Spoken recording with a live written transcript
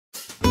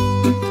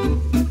Hi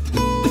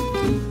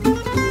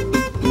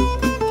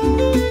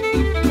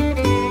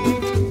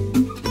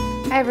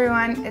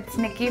everyone, it's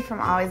Nikki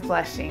from Always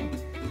Blushing.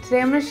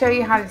 Today I'm going to show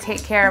you how to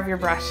take care of your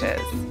brushes.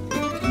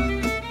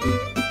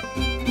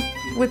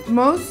 With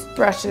most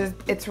brushes,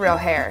 it's real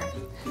hair.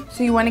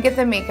 So you want to get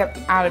the makeup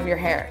out of your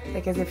hair,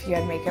 like as if you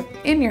had makeup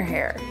in your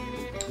hair.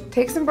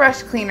 Take some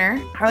brush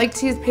cleaner. I like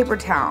to use paper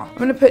towel. I'm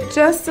going to put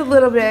just a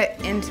little bit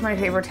into my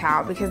paper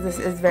towel because this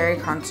is very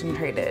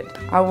concentrated.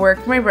 I'll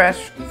work my brush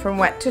from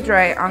wet to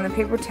dry on the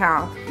paper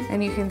towel,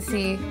 and you can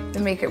see the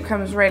makeup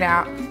comes right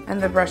out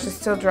and the brush is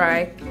still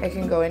dry. I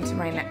can go into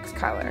my next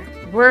color.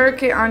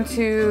 Work it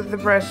onto the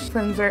brush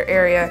cleanser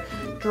area,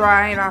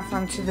 dry it off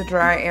onto the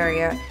dry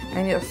area,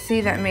 and you'll see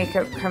that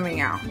makeup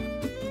coming out.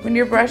 When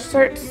your brush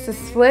starts to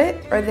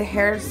split or the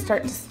hairs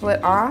start to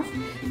split off,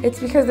 it's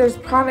because there's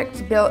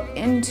product built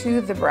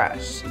into the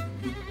brush.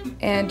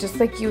 And just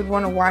like you would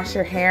want to wash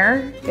your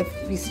hair, if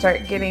you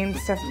start getting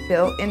stuff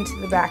built into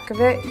the back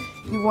of it,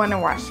 you want to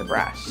wash the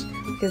brush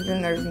because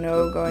then there's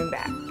no going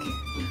back.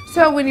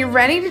 So when you're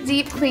ready to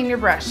deep clean your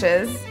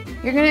brushes,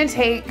 you're going to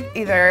take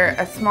either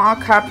a small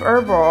cup or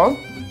a bowl,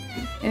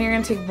 and you're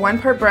going to take 1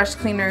 part brush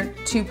cleaner,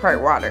 2 part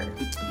water.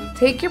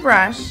 Take your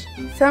brush.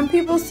 Some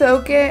people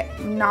soak it.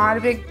 I'm not a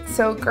big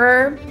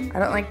soaker. I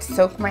don't like to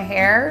soak my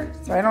hair,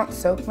 so I don't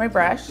soak my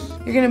brush.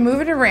 You're gonna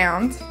move it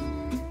around,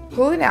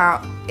 pull it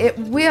out. It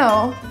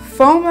will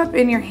foam up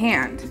in your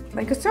hand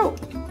like a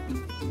soap.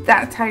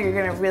 That's how you're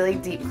gonna really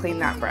deep clean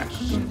that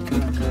brush.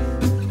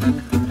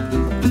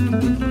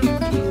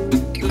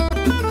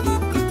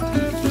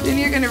 Then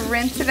you're gonna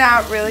rinse it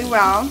out really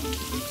well.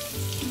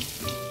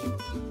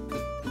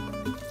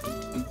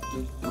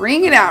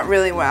 Wring it out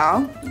really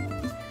well.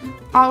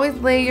 Always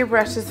lay your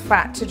brushes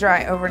flat to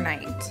dry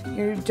overnight.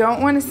 You don't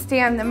want to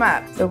stand them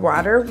up. The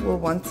water will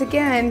once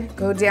again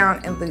go down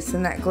and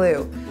loosen that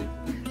glue.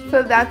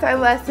 So that's our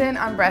lesson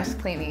on brush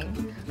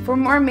cleaning. For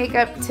more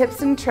makeup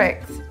tips and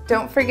tricks,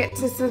 don't forget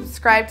to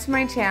subscribe to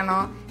my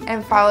channel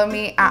and follow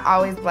me at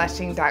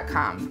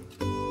alwaysblushing.com.